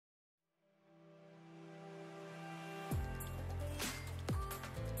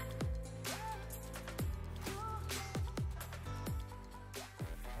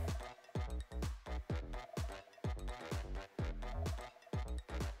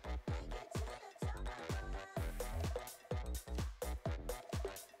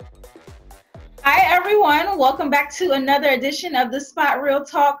everyone. Welcome back to another edition of the Spot Real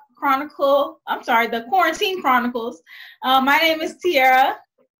Talk the Quarantine Chronicles. My name is Tiara.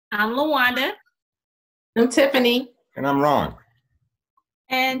 I'm LaWanda. I'm Tiffany. And I'm Ron.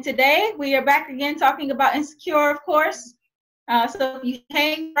 And today we are back again talking about Insecure, of course. So if you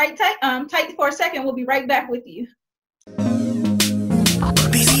hang tight for a second, we'll be right back with you.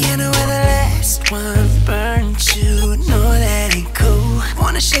 One burnt you, know that ain't cool.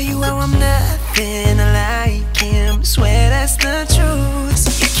 Wanna show you how I'm nothing like him. Swear that's the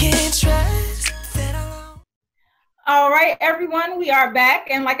truth. You can't trust that alone. All right, everyone, we are back,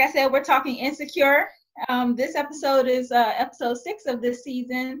 and like I said, we're talking Insecure. This episode is episode 6 of this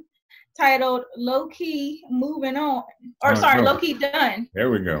season, titled "Low-Key Moving On," or "LowKeyDone." There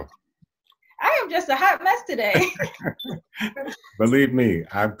we go. I am just a hot mess today. Believe me,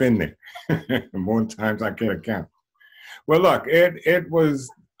 I've been there more times I can't count. Well, look, it was.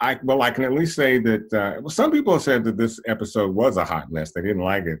 I can at least say that. Some people have said that this episode was a hot mess. They didn't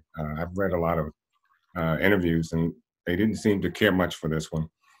like it. I've read a lot of interviews, and they didn't seem to care much for this one.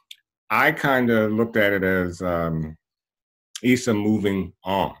 I kind of looked at it as Issa moving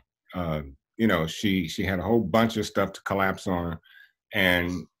on. She had a whole bunch of stuff to collapse on her,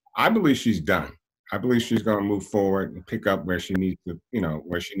 and I believe she's done. I believe she's going to move forward and pick up where she needs to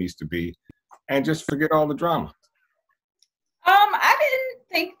be, and just forget all the drama. I didn't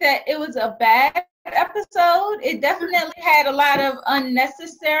think that it was a bad episode. It definitely had a lot of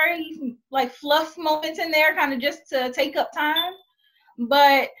unnecessary, fluff moments in there, kind of just to take up time.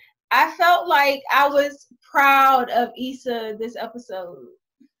 But I felt like I was proud of Issa this episode.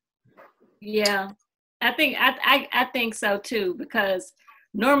 Yeah, I think so too, because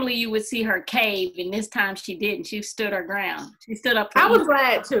normally you would see her cave, and this time she didn't. She stood her ground. She stood up. I was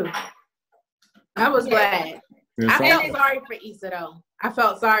glad too. I was glad. I felt sorry for Issa though. I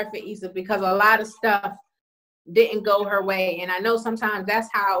felt sorry for Issa because a lot of stuff didn't go her way, and I know sometimes that's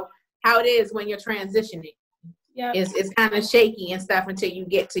how it is when you're transitioning. Yeah, it's kind of shaky and stuff until you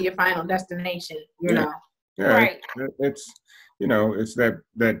get to your final destination. You know. Yeah, right. It's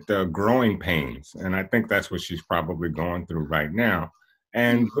that growing pains, and I think that's what she's probably going through right now.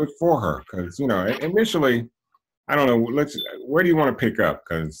 And good for her, because initially, I don't know. Where do you want to pick up?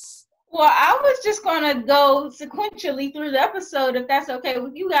 Well, I was just gonna go sequentially through the episode, if that's okay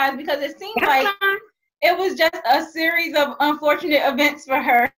with you guys, because it seemed like it was just a series of unfortunate events for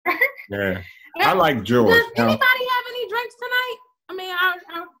her. Yeah, I like George. Does anybody have any drinks tonight? I mean,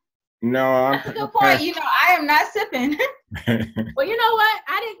 no. That's a good point. I am not sipping. Well, you know what?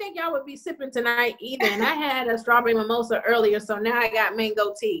 I didn't think y'all would be sipping tonight either. And I had a strawberry mimosa earlier, so now I got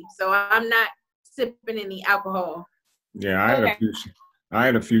mango tea. So I'm not sipping any alcohol. Yeah, I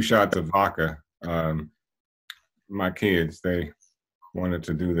had a few shots of vodka. My kids, they wanted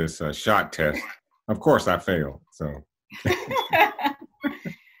to do this shot test. Of course, I failed. So.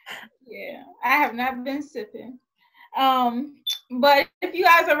 Yeah, I have not been sipping. But if you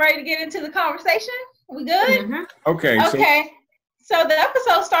guys are ready to get into the conversation, we good? Mm-hmm. Okay. So the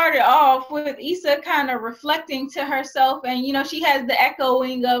episode started off with Issa kind of reflecting to herself, and she has the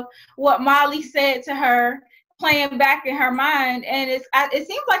echoing of what Molly said to her playing back in her mind, and it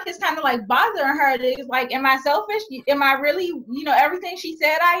seems like it's kind of like bothering her. It's like, am I selfish? Am I really everything she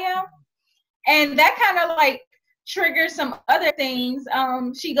said I am? And that kind of triggers some other things.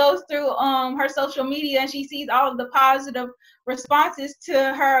 She goes through her social media and she sees all of the positive responses to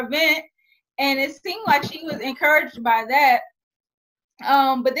her event, and it seemed like she was encouraged by that.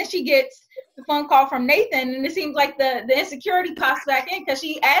 But then she gets the phone call from Nathan, and it seems like the insecurity pops back in, because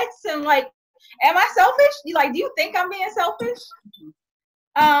she asks him, am I selfish? Do you think I'm being selfish?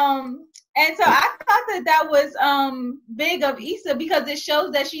 And so I thought that was big of Issa, because it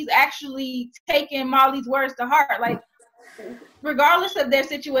shows that she's actually taking Molly's words to heart. Regardless of their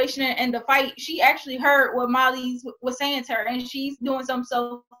situation and the fight, she actually heard what Molly was saying to her, and she's doing some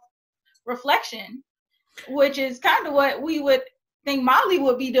self-reflection, which is kind of what we would think Molly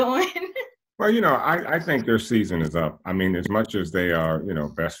would be doing. Well, I think their season is up. I mean, as much as they are,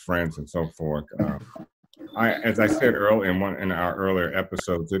 best friends and so forth. As I said earlier in our earlier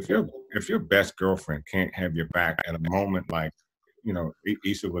episodes, if your best girlfriend can't have your back at a moment like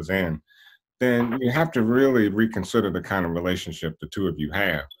Issa was in, then you have to really reconsider the kind of relationship the two of you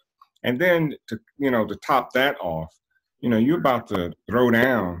have. And then to top that off, you're about to throw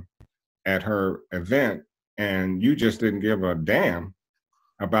down at her event, and you just didn't give a damn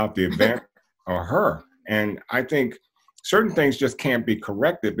about the event or her. And I think certain things just can't be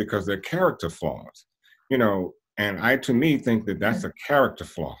corrected because they're character flaws. And I, to me, think that that's a character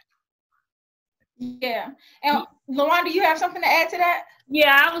flaw. Yeah. And Luan, do you have something to add to that?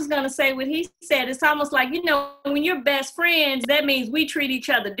 Yeah, I was going to say what he said. It's almost like, when you're best friends, that means we treat each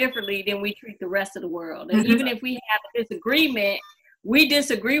other differently than we treat the rest of the world. And even if we have a disagreement, we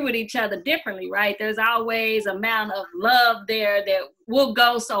disagree with each other differently, right? There's always an amount of love there that will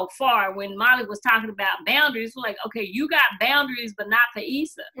go so far. When Molly was talking about boundaries, we're like, okay, you got boundaries, but not for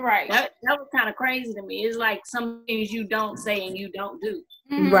Issa. Right. That was kind of crazy to me. It's like some things you don't say and you don't do.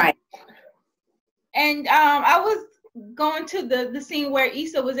 Right. And I was going to the scene where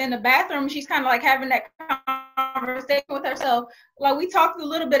Issa was in the bathroom. She's kind of like having that conversation with herself. Like, we talked a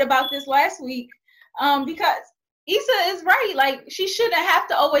little bit about this last week, because Issa is right. Like, she shouldn't have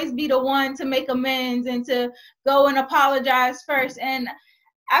to always be the one to make amends and to go and apologize first. And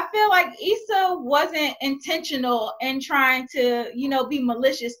I feel like Issa wasn't intentional in trying to, be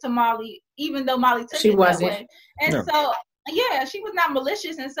malicious to Molly, even though Molly took it that way. And so, yeah, she was not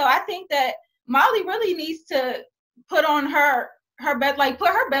malicious. And so I think that Molly really needs to put on her best, like put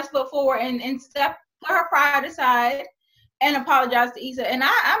her best foot forward and put her pride aside and apologize to Issa. And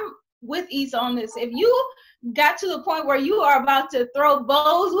I'm with Issa on this. If you got to the point where you are about to throw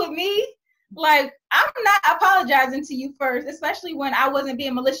bows with me, like, I'm not apologizing to you first, especially when I wasn't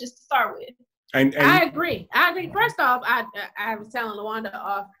being malicious to start with. And I agree. First off, I was telling Lawanda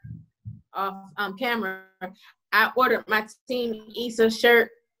off camera, I ordered my Team Issa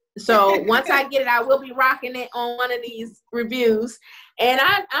shirt. So once I get it, I will be rocking it on one of these reviews. And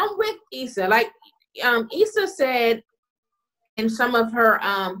I'm with Issa. Like, Issa said in some of her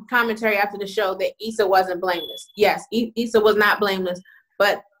commentary after the show that Issa wasn't blameless. Yes, Issa was not blameless.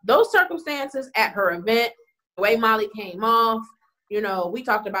 But those circumstances at her event, the way Molly came off, we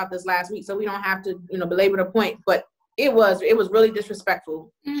talked about this last week, so we don't have to, belabor the point. But it was really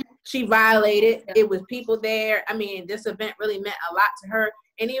disrespectful. She violated. It was people there. I mean, this event really meant a lot to her.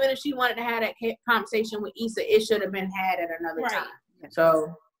 And even if she wanted to have that conversation with Issa, it should have been had at another time.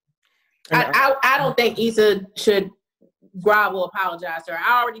 So I don't think Issa should grovel, apologize to her.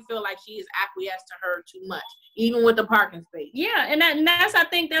 I already feel like she is acquiesced to her too much, even with the parking space. Yeah, and I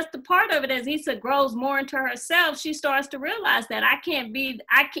think that's the part of it. As Issa grows more into herself, she starts to realize that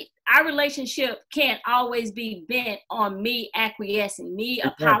our relationship can't always be bent on me acquiescing, me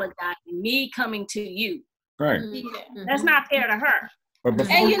apologizing, me coming to you. Right. That's not fair to her. But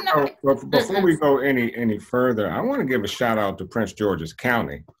before we go any further, I want to give a shout out to Prince George's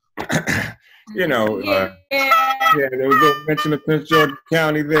County. There was a mention of Prince George's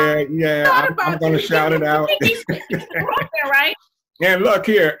County there. Yeah, I'm going to shout it out. Right? And look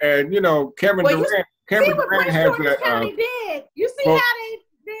here, and Kevin Durant has County did. You see how they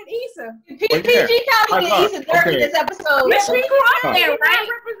did Issa? PG County did Issa dirty this episode.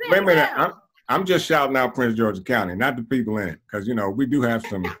 Wait a minute. I'm just shouting out Prince George's County, not the people in it, because we do have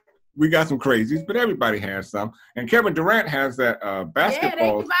we got some crazies, but everybody has some. And Kevin Durant has that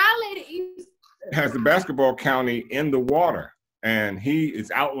basketball. Yeah, they violated Issa. Has the basketball county in the water, and he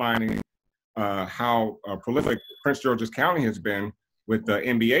is outlining how prolific Prince George's County has been with the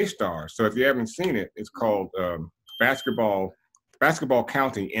NBA stars. So if you haven't seen it, it's called Basketball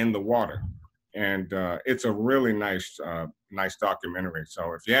County in the Water. And it's a really nice documentary.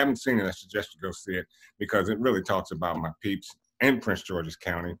 So if you haven't seen it, I suggest you go see it, because it really talks about my peeps in Prince George's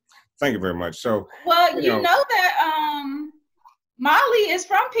County. Thank you very much. So, well, you know that Molly is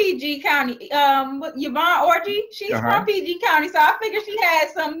from PG County. Yvonne Orgy, she's from PG County, so I figured she had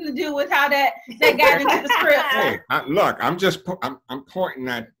something to do with how that got into the script. Hey, look, I'm pointing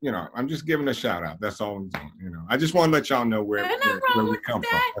at, I'm just giving a shout out. That's all I'm doing. I just want to let y'all know where we come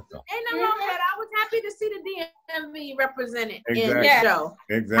from. Ain't nothing wrong with that. I was happy to see the DMV represented in the show.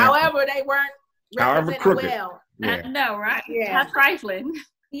 Exactly. However, they weren't represented well. Yeah. I know, right? Yeah. That's trifling.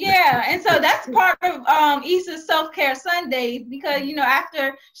 Yeah, and so that's part of Issa's self-care Sundays, because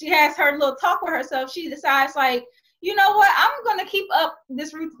after she has her little talk with herself, she decides, like, you know what, I'm gonna keep up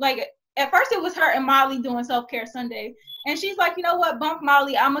this routine. Like, at first it was her and Molly doing self-care Sunday, and she's like, you know what, bump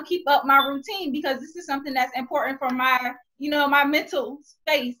Molly, I'm gonna keep up my routine, because this is something that's important for my my mental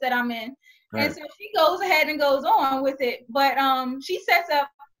space that I'm in. Right. And so she goes ahead and goes on with it, but she sets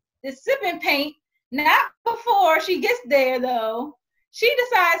up this sipping paint. Not before she gets there, though. She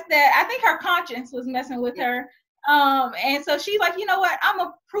decides that I think her conscience was messing with her. And so she's like, you know what? I'm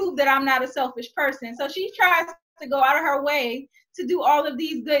going to prove that I'm not a selfish person. So she tries to go out of her way to do all of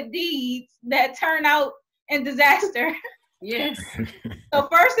these good deeds that turn out in disaster. Yes. So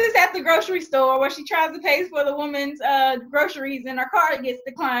first it's at the grocery store where she tries to pay for the woman's groceries and her card gets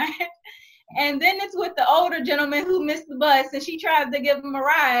declined. And then it's with the older gentleman who missed the bus and she tries to give him a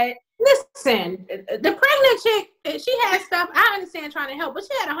ride. Listen, the pregnant chick, she had stuff. I understand trying to help, but she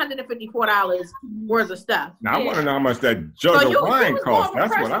had $154 worth of stuff. Now I want to know how much that jug of wine cost.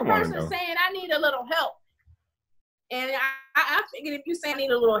 That's what I want to know. Saying I need a little help, and I figured if you say I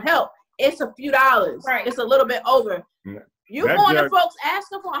need a little help, it's a few dollars. Right. It's a little bit over. You going to folks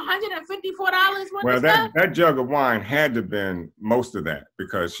asking for $154 worth of stuff? That jug of wine had to have been most of that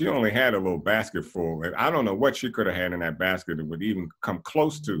because she only had a little basket full. And I don't know what she could have had in that basket that would even come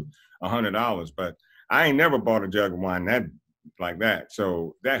close to $100. But I ain't never bought a jug of wine like that.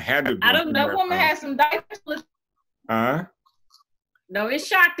 So that had to be. I don't know. That woman had some diapers. No, it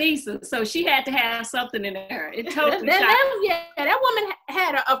shocked Issa, so she had to have something in there. It totally shocked her. That woman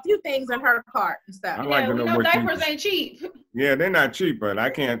had a few things in her cart and stuff. I like to know what diapers ain't cheap. Yeah, they're not cheap, but I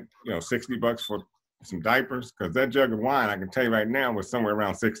can't, $60 for some diapers, because that jug of wine, I can tell you right now, was somewhere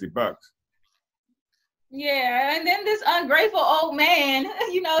around $60. Yeah, and then this ungrateful old man,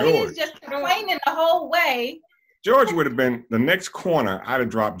 he's just complaining the whole way. George would have been the next corner. I'd have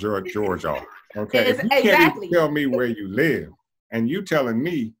dropped George off. Okay, if you can't even tell me where you live, and you telling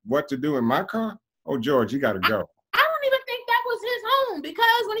me what to do in my car, oh, George, you got to go. I don't even think that was his home,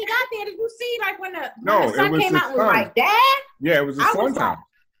 because when he got there, did you see, like, when the sun came out and was like, Dad? Yeah, it was his son's time.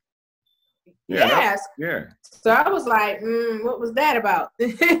 Yeah, yes. Yeah. So I was like, what was that about? Yeah,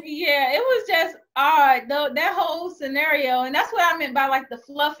 it was just odd, though, that whole scenario. And that's what I meant by, like, the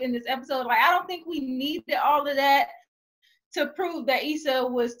fluff in this episode. Like, I don't think we needed all of that to prove that Issa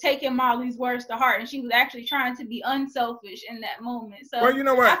was taking Molly's words to heart, and she was actually trying to be unselfish in that moment. So, well, you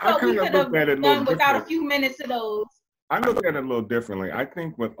know what? I thought we could have done without a few minutes of those. I look at it a little differently. I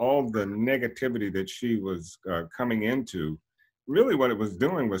think with all the negativity that she was coming into, really what it was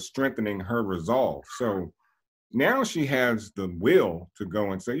doing was strengthening her resolve. So now she has the will to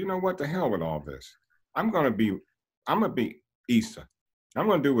go and say, you know what, the hell with all this. I'm gonna be Issa. I'm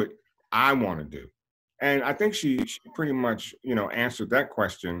gonna do what I want to do. And I think she pretty much, answered that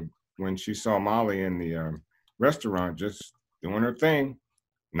question when she saw Molly in the restaurant, just doing her thing,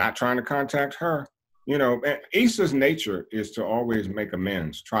 not trying to contact her. And Issa's nature is to always make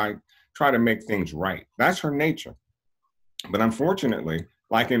amends, try to make things right. That's her nature. But unfortunately,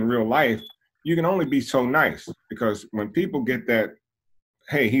 like in real life, you can only be so nice, because when people get that,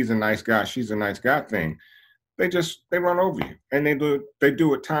 hey, he's a nice guy, she's a nice guy thing, they run over you, and they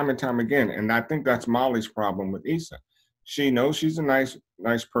do it time and time again. And I think that's Molly's problem with Issa. She knows she's a nice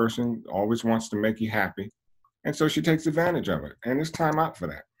person, always wants to make you happy. And so she takes advantage of it. And it's time out for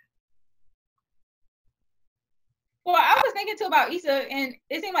that. Well, I was thinking too about Issa, and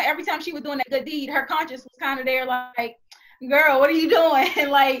it seemed like every time she was doing that good deed, her conscience was kind of there, like, girl, what are you doing?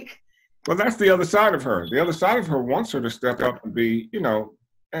 And like, well, that's the other side of her. The other side of her wants her to step up and be,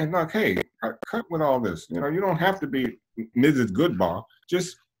 and like, hey, cut with all this. You don't have to be Mrs. Goodbar.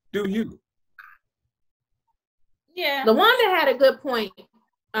 Just do you. Yeah. The one that had a good point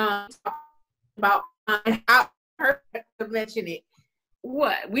about how her to mention it.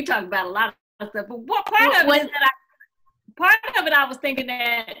 What? We talked about a lot of stuff, but what part of it I was thinking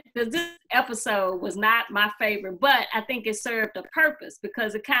that, because this episode was not my favorite, but I think it served a purpose,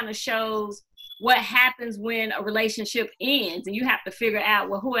 because it kind of shows what happens when a relationship ends and you have to figure out,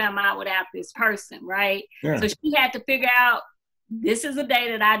 well, who am I without this person, right? Yeah. So she had to figure out, this is a day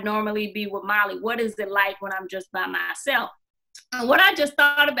that I'd normally be with Molly. What is it like when I'm just by myself? And what I just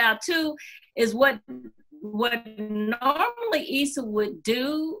thought about too is what normally Issa would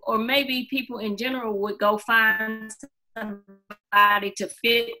do, or maybe people in general would go find somebody to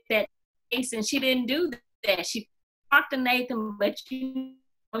fit that case, and she didn't do that. She talked to Nathan, but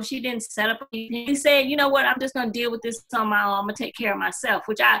she didn't set up. He said, you know what, I'm just going to deal with this on my own. I'm going to take care of myself,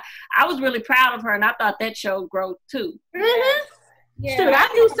 which I was really proud of her, and I thought that showed growth too. Mm-hmm. Yeah. Dude, I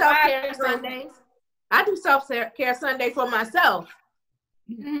do self-care Sundays. I do self-care Sunday for myself.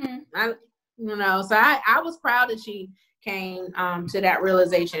 Mm-hmm. So I was proud that she came to that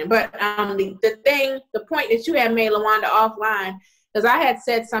realization. But the point that you had made, LaWanda, offline, because I had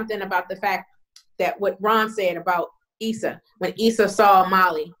said something about the fact that what Ron said about Issa, when Issa saw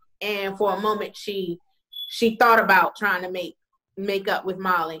Molly, and for a moment she thought about trying to make up with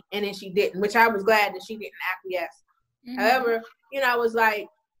Molly, and then she didn't, which I was glad that she didn't acquiesce. Mm-hmm. However, I was like,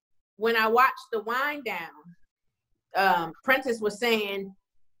 when I watched the wind down, Prentice was saying,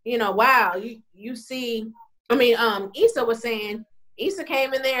 wow, you see, Issa was saying, Issa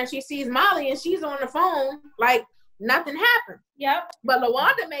came in there and she sees Molly and she's on the phone like nothing happened. Yep. But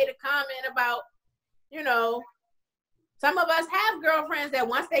LaWanda made a comment about, some of us have girlfriends that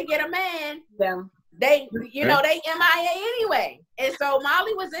once they get a man, they MIA anyway. And so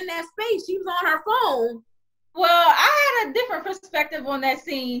Molly was in that space. She was on her phone. Well, I had a different perspective on that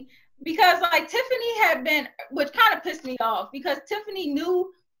scene, because like Tiffany had been, which kind of pissed me off because Tiffany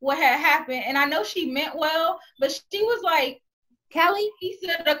knew what had happened, and I know she meant well, but she was like, Kelli, he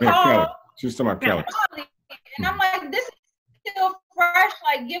said the Yeah, Kelli. call, She's talking about Kelli. and I'm like, this is still fresh.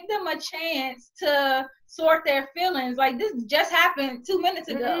 Like, give them a chance to sort their feelings. Like, this just happened 2 minutes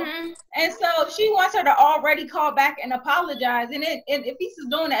ago, and so she wants her to already call back and apologize. And if he's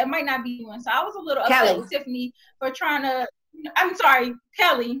doing that, it might not be doing. So I was a little upset with Tiffany for trying to. I'm sorry,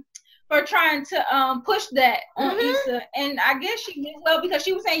 Kelli, for trying to push that on Issa. And I guess she did well because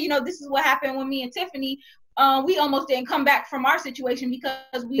she was saying, this is what happened with me and Tiffany. We almost didn't come back from our situation because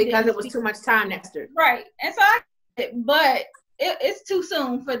it was too much time next to. Right. And so but it's too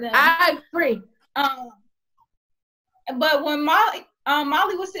soon for them. I agree. But when Molly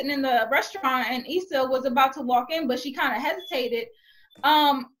was sitting in the restaurant and Issa was about to walk in, but she kind of hesitated.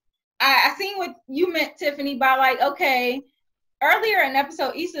 I seen what you meant, Tiffany, by like, okay, earlier in the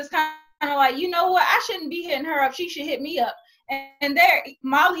episode, Issa's kind of like, you know what, I shouldn't be hitting her up. She should hit me up. And there,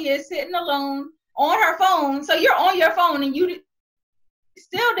 Molly is sitting alone on her phone. So you're on your phone and you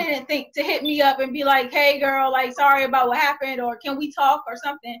still didn't think to hit me up and be like, hey, girl, like, sorry about what happened, or can we talk or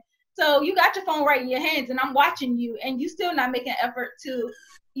something. So you got your phone right in your hands and I'm watching you and you still not making an effort to,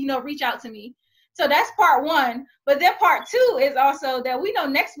 reach out to me. So that's part one. But then part two is also that we know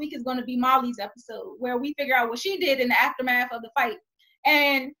next week is going to be Molly's episode where we figure out what she did in the aftermath of the fight.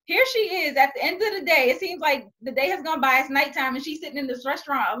 And here she is at the end of the day. It seems like the day has gone by. It's nighttime and she's sitting in this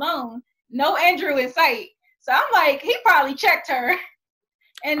restaurant alone. No Andrew in sight. So I'm like, he probably checked her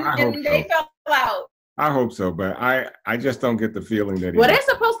and they fell out. I hope so, but I just don't get the feeling that. Well, they're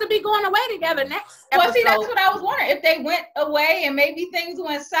supposed to be going away together next episode. Well, see, that's what I was wondering. If they went away and maybe things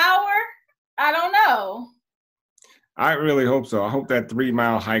went sour, I don't know. I really hope so. I hope that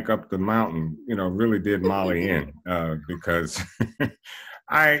 3-mile hike up the mountain, really did Molly in, because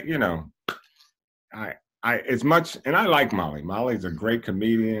it's much, and I like Molly. Molly's a great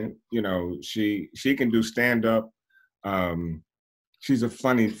comedian. She can do stand up. She's a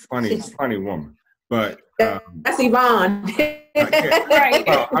funny woman. But that's Yvonne. Right.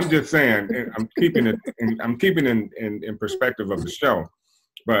 Well, I'm just saying. I'm keeping it in perspective of the show.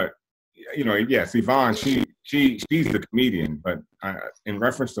 But yes, Yvonne. She's the comedian. But in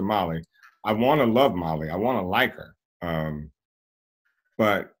reference to Molly, I want to love Molly. I want to like her.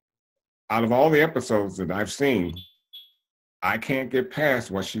 But out of all the episodes that I've seen, I can't get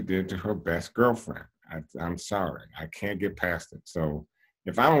past what she did to her best girlfriend. I'm sorry, I can't get past it. So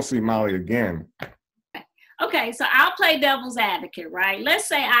if I don't see Molly again. Okay, so I'll play devil's advocate, right? Let's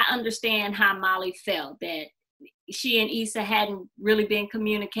say I understand how Molly felt, that she and Issa hadn't really been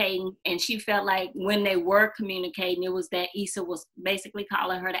communicating, and she felt like when they were communicating, it was that Issa was basically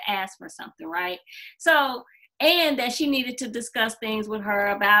calling her to ask for something, right? So, and that she needed to discuss things with her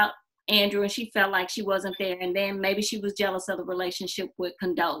about Andrew, and she felt like she wasn't there, and then maybe she was jealous of the relationship with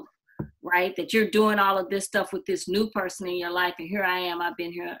Condola. Right? That you're doing all of this stuff with this new person in your life, and here I am, I've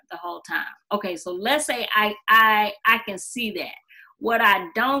been here the whole time. Okay, so let's say I can see that. What I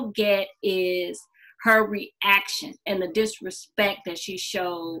don't get is her reaction and the disrespect that she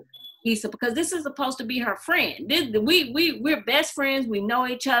showed Issa, because this is supposed to be her friend. We're best friends, we know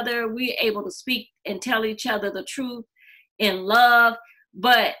each other, we're able to speak and tell each other the truth in love,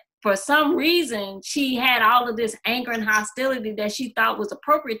 but for some reason, she had all of this anger and hostility that she thought was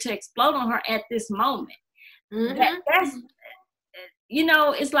appropriate to explode on her at this moment. That's,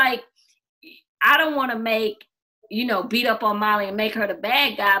 it's like, I don't want to make, beat up on Molly and make her the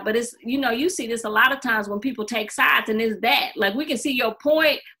bad guy, but it's, you see this a lot of times when people take sides, and it's that. Like, we can see your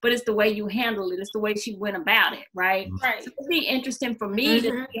point, but it's the way you handle it. It's the way she went about it, right? Right. So it'd be interesting for me to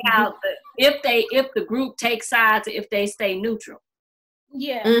see how, if the group takes sides, if they stay neutral.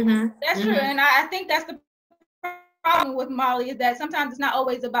 Yeah, that's true. And I think that's the problem with Molly, is that sometimes it's not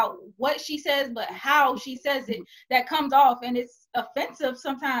always about what she says, but how she says it that comes off, and it's offensive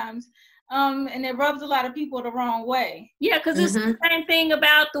sometimes. And it rubs a lot of people the wrong way. Yeah, because it's the same thing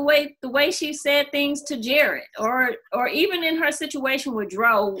about the way she said things to Jared, or even in her situation with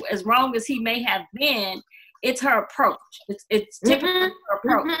Dro, as wrong as he may have been, it's her approach. It's typical her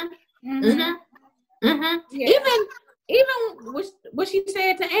approach. Yeah. Even what she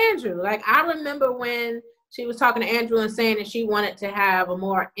said to Andrew. Like, I remember when she was talking to Andrew and saying that she wanted to have a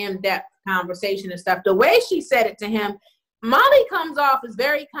more in-depth conversation and stuff. The way she said it to him, Molly comes off as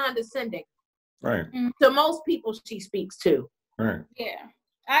very condescending. Right. To most people she speaks to. Right. Yeah,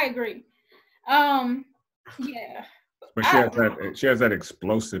 I agree. Yeah. But she has that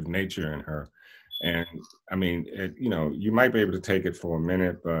explosive nature in her. And I mean, you might be able to take it for a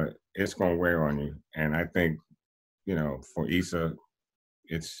minute, but it's going to wear on you. And I think, for Issa,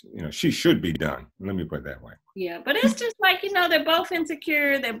 it's, you know, she should be done. Let me put it that way. Yeah, but it's just like, you know, they're both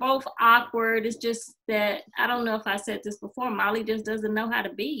insecure. They're both awkward. It's just that, I don't know if I said this before, Molly just doesn't know how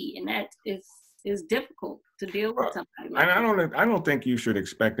to be. And that is difficult to deal with somebody like and I don't think you should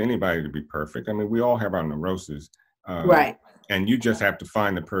expect anybody to be perfect. I mean, we all have our neuroses. Right. And you just have to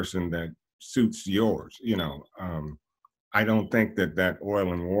find the person that suits yours, you know. I don't think that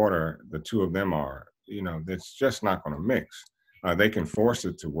oil and water, the two of them are, you know, that's just not going to mix. They can force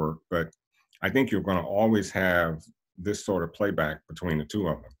it to work, but I think you're going to always have this sort of playback between the two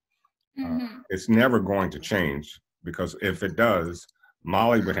of them. It's never going to change, because if it does,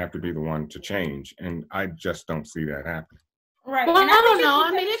 Molly would have to be the one to change, and I just don't see that happening. Right. Well, I don't know. I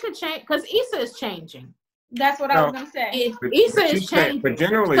mean, it could change because Issa is changing. That's what I was gonna say. Issa is changing, but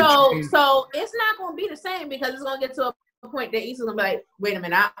generally, so it's not gonna be the same, because it's gonna get to a point that Issa's gonna be like, wait a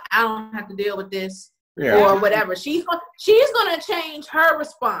minute, I don't have to deal with this, or whatever. She's gonna change her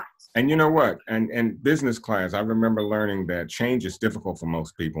response. And you know what? And business class, I remember learning that change is difficult for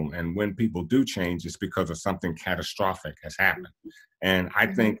most people, and when people do change, it's because of something catastrophic has happened. And I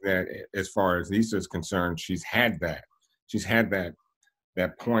think that as far as Issa is concerned, she's had that. She's had that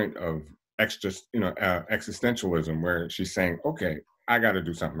point of existentialism, where she's saying, okay, I got to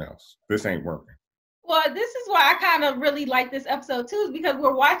do something else. This ain't working. Well, this is why I kind of really like this episode too, is because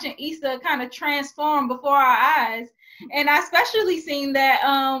we're watching Issa kind of transform before our eyes. And I especially seen that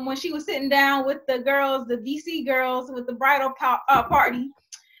when she was sitting down with the girls, the DC girls, with the bridal party.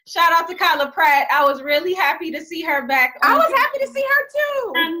 Shout out to Kyla Pratt. I was really happy to see her back. I was happy to see her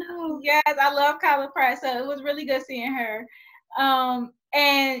too. I know. Yes, I love Kyla Pratt. So it was really good seeing her.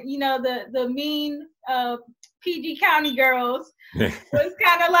 And you know, the mean PG County girls was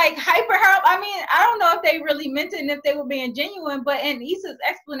kind of like hyper her up. I mean, I don't know if they really meant it and if they were being genuine, but in Issa's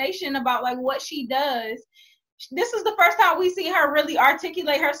explanation about like what she does, this is the first time we see her really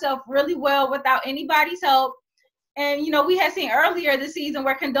articulate herself really well without anybody's help. And, you know, we had seen earlier this season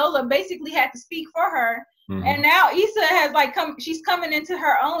where Condola basically had to speak for her. And now Issa has like she's coming into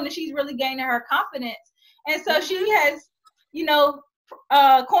her own, and she's really gaining her confidence. And so she has, you know,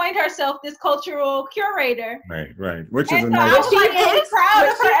 coined herself this cultural curator. Right. Which is I was like really proud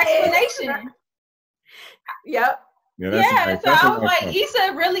of her explanation. Yep. Yeah, so I was like,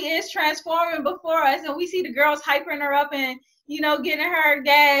 Issa really is transforming before us, and we see the girls hyping her up and, you know, getting her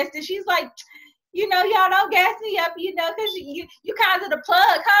gassed, and she's like, you know, y'all don't gas me up, you know, because you kind of the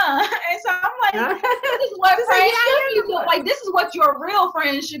plug, huh? And so I'm like, this is what friends should be doing. Like, this is what your real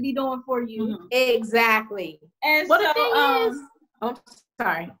friends should be doing for you. Exactly. And well, so, the thing is, oh,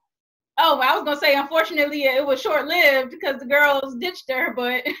 sorry. Oh, I was gonna say, unfortunately, it was short-lived because the girls ditched her,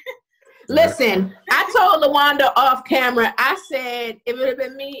 but. Listen, I told LaWanda off camera, I said, if it had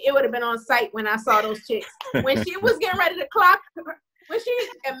been me, it would have been on site when I saw those chicks. When she was getting ready to clock, when she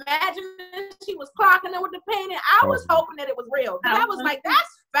imagined she was clocking her with the painting, I was hoping that it was real. Because I was like,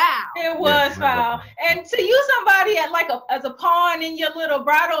 that's foul. It was foul. And to use somebody as a pawn in your little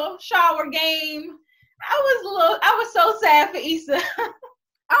bridal shower game, I was so sad for Issa.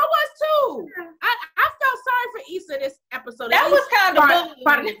 I was too. I felt sorry for Issa this episode. That was kind of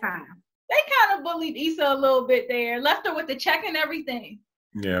part of the time. They kind of bullied Issa a little bit there. Left her with the check and everything.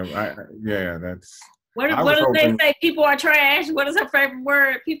 Yeah, that's. What do they say? People are trash. What is her favorite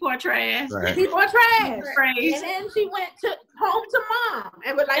word? People are trash. Right. People are trash. Right. And then she went home to mom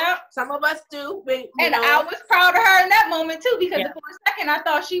and was like, some of us do. But, and I was proud of her in that moment too, because for a second I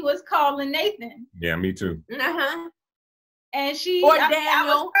thought she was calling Nathan. Yeah, me too. And she or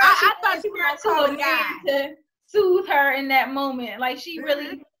Daniel. I thought she was calling guy to soothe her in that moment. Like she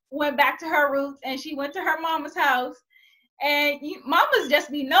really went back to her roots, and she went to her mama's house. And mamas just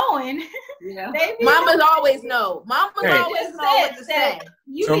be knowing. Yeah. Mamas always know. Mamas always know what to say.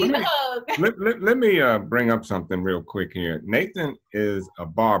 You need a hug. Let me bring up something real quick here. Nathan is a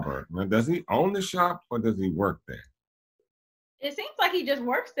barber. Now, does he own the shop or does he work there? It seems like he just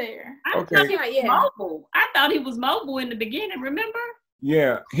works there. I thought he was mobile. I thought he was mobile in the beginning, remember?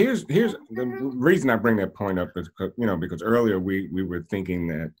 Yeah, here's the reason I bring that point up is because earlier we were thinking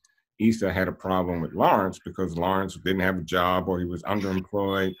that Issa had a problem with Lawrence because Lawrence didn't have a job or he was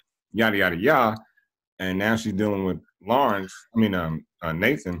underemployed, yada yada yada, and now she's dealing with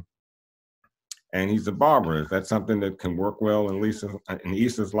Nathan, and he's a barber. Is that something that can work well in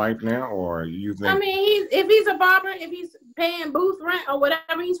Issa's life now, or you think? I mean, if he's a barber, if he's paying booth rent or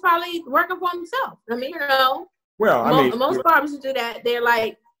whatever, he's probably working for himself. I mean, well, most barbers do that. They're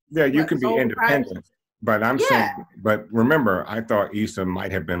like, you can be independent. But I'm saying, but remember, I thought Issa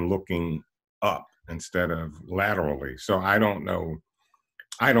might have been looking up instead of laterally. So I don't know.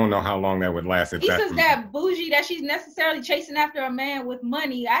 I don't know how long that would last. Issa's that bougie that she's necessarily chasing after a man with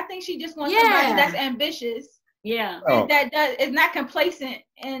money. I think she just wants somebody that's ambitious. Yeah. And that is not complacent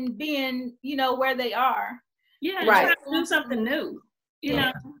in being, where they are. Yeah, right. Trying to do something new. You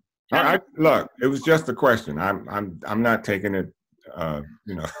know. Look, it was just a question. I'm not taking it to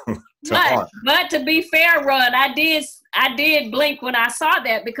heart. But to be fair, Run, I did blink when I saw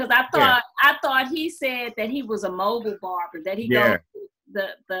that because I thought he said that he was a mobile barber, that he goes to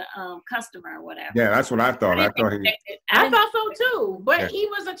the customer or whatever. Yeah, that's what I thought. I thought so too. But he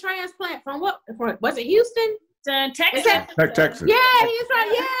was a transplant from was it Houston? Texas. Texas. Yeah, he's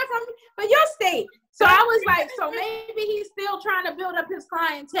right. Yeah, from your state. So I was like, so maybe he's still trying to build up his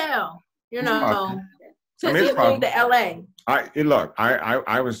clientele, since he moved to LA.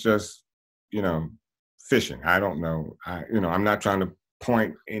 I was just, fishing. I don't know. I'm not trying to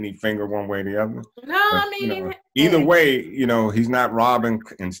point any finger one way or the other. No, either way, he's not robbing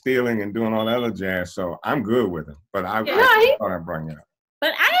and stealing and doing all that other jazz. So I'm good with him. But I thought I'd bring it up.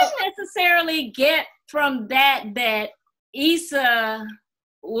 But I didn't necessarily get from that Issa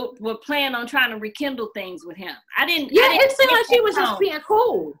would plan on trying to rekindle things with him. I didn't. Yeah, it seemed like she was just being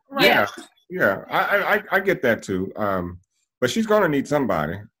cool. Right? Yeah. I get that too. But she's gonna need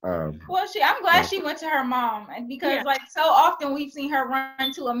somebody. I'm glad she went to her mom, because so often we've seen her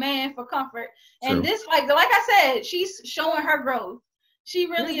run to a man for comfort. And this, like I said, she's showing her growth. She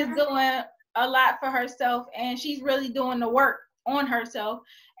really is doing a lot for herself, and she's really doing the work on herself.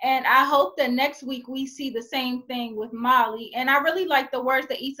 And I hope that next week we see the same thing with Molly. And I really like the words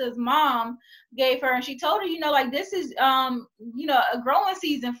that Issa's mom gave her. And she told her, this is, a growing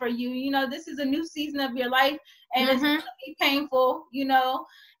season for you. This is a new season of your life, and it's going to be painful,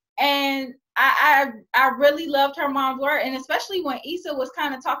 And I really loved her mom's word. And especially when Issa was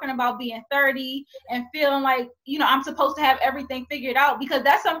kind of talking about being 30 and feeling like, I'm supposed to have everything figured out, because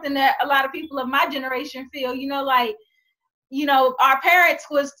that's something that a lot of people of my generation feel, our parents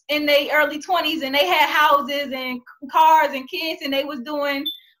was in their early 20s and they had houses and cars and kids, and they was doing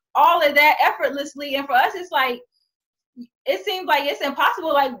all of that effortlessly. And for us, it's like, it seems like it's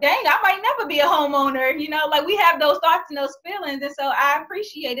impossible. Like, dang, I might never be a homeowner. We have those thoughts and those feelings. And so I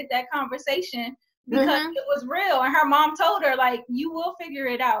appreciated that conversation because it was real. And her mom told her, you will figure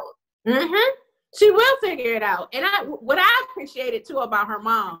it out. She will figure it out. And what I appreciated too about her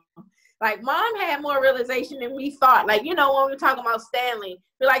mom, mom had more realization than we thought. When we were talking about Stanley,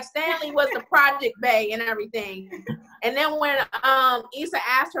 Stanley was the project bae and everything. And then when Issa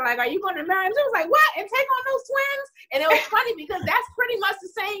asked her, are you going to marry him? She was like, what? And take on those twins? And it was funny because that's pretty much the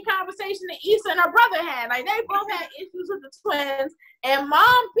same conversation that Issa and her brother had. They both had issues with the twins. And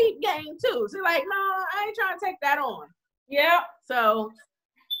mom peeped game too. She's like, no, I ain't trying to take that on. Yeah. So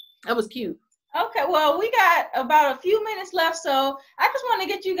that was cute. Okay, well, we got about a few minutes left, so I just want to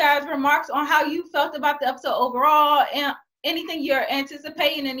get you guys' remarks on how you felt about the episode overall, and anything you're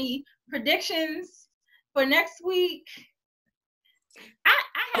anticipating, any predictions for next week. I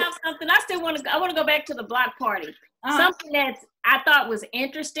have something. I want to go back to the block party. Something that I thought was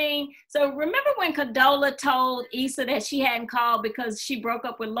interesting. So remember when Condola told Issa that she hadn't called because she broke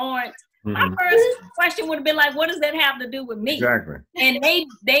up with Lawrence? My first question would have been what does that have to do with me? Exactly. And they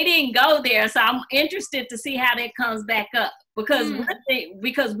didn't go there, so I'm interested to see how that comes back up, because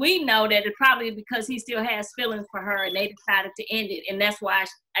because we know that it's probably because he still has feelings for her, and they decided to end it, and that's why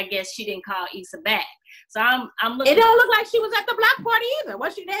I guess she didn't call Issa back. So I'm looking. It don't look like she was at the block party either.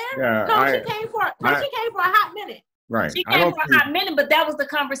 Was she there? Yeah, she came for a hot minute. Right. She came for a hot minute, but that was the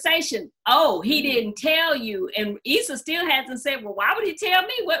conversation. Oh, he didn't tell you, and Issa still hasn't said, well, why would he tell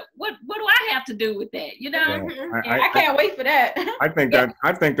me? What do I have to do with that? I can't wait for that. I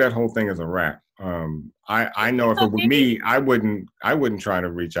think that whole thing is a wrap. I know if it were me, I wouldn't try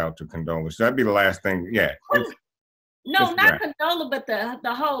to reach out to Condola. So that'd be the last thing. Yeah. No, not Condola, but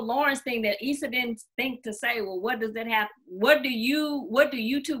the whole Lawrence thing that Issa didn't think to say. Well, what does that have? What do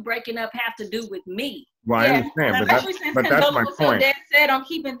you two breaking up have to do with me? Well, I understand, but that's my point. So dead set on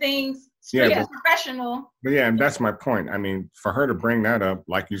keeping things professional. But and that's my point. I mean, for her to bring that up,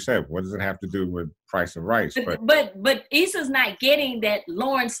 like you said, what does it have to do with price of rice? But Issa's not getting that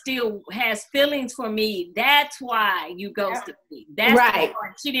Lawrence still has feelings for me. That's why you ghosted me. That's right.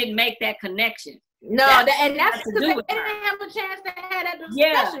 She didn't make that connection. No, that's because they didn't have a chance to have that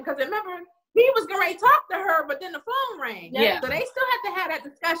discussion. Because remember, he was going to talk to her, but then the phone rang. Yeah. So they still had to have that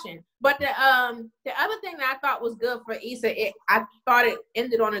discussion. But the other thing that I thought was good for Issa, I thought it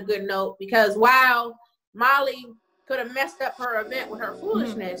ended on a good note, because while Molly could have messed up her event with her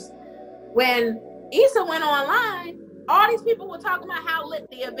foolishness, when Issa went online, all these people were talking about how lit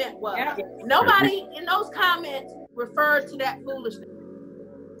the event was. Yeah. Nobody in those comments referred to that foolishness.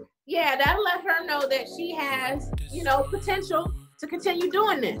 Yeah, that'll let her know that she has, you know, potential to continue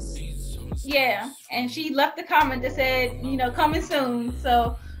doing this. Yeah, and she left a comment that said, you know, coming soon.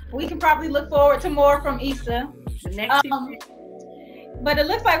 So we can probably look forward to more from Issa. The next but it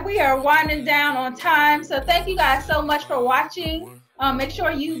looks like we are winding down on time. So thank you guys so much for watching. Make sure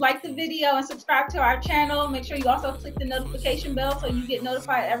you like the video and subscribe to our channel. Make sure you also click the notification bell so you get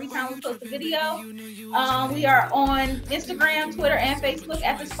notified every time we post a video. We are on Instagram, Twitter, and Facebook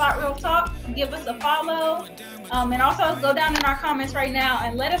at The Spot Real Talk. Give us a follow. And also go down in our comments right now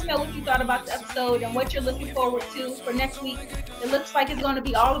and let us know what you thought about the episode and what you're looking forward to for next week. It looks like it's going to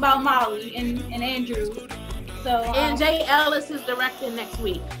be all about Molly and Andrew. So and Jay Ellis is directing next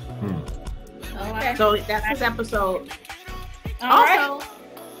week. Okay. So that's his episode. All also,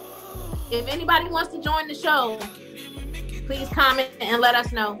 if anybody wants to join the show, please comment and let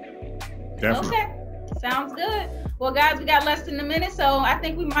us know. Definitely. Okay. Sounds good. Well, guys, we got less than a minute, so I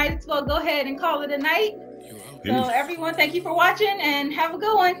think we might as well go ahead and call it a night. Peace. So everyone, thank you for watching and have a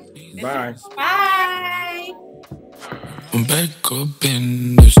good one. Bye. Bye. I'm back up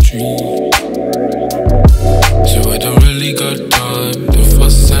in the street, so I don't really got time to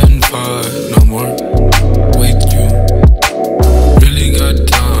fuss and fight no more with you. Really got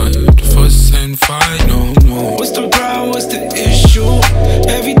time to fuss and fight no more. What's the problem? What's the issue?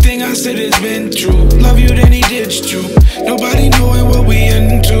 Everything I said has been true. Love you, then he ditched you. Nobody knowing what we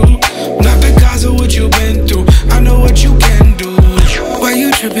into. Not because of what you've been through. I know what you can do. Why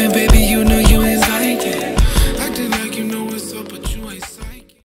you tripping, baby?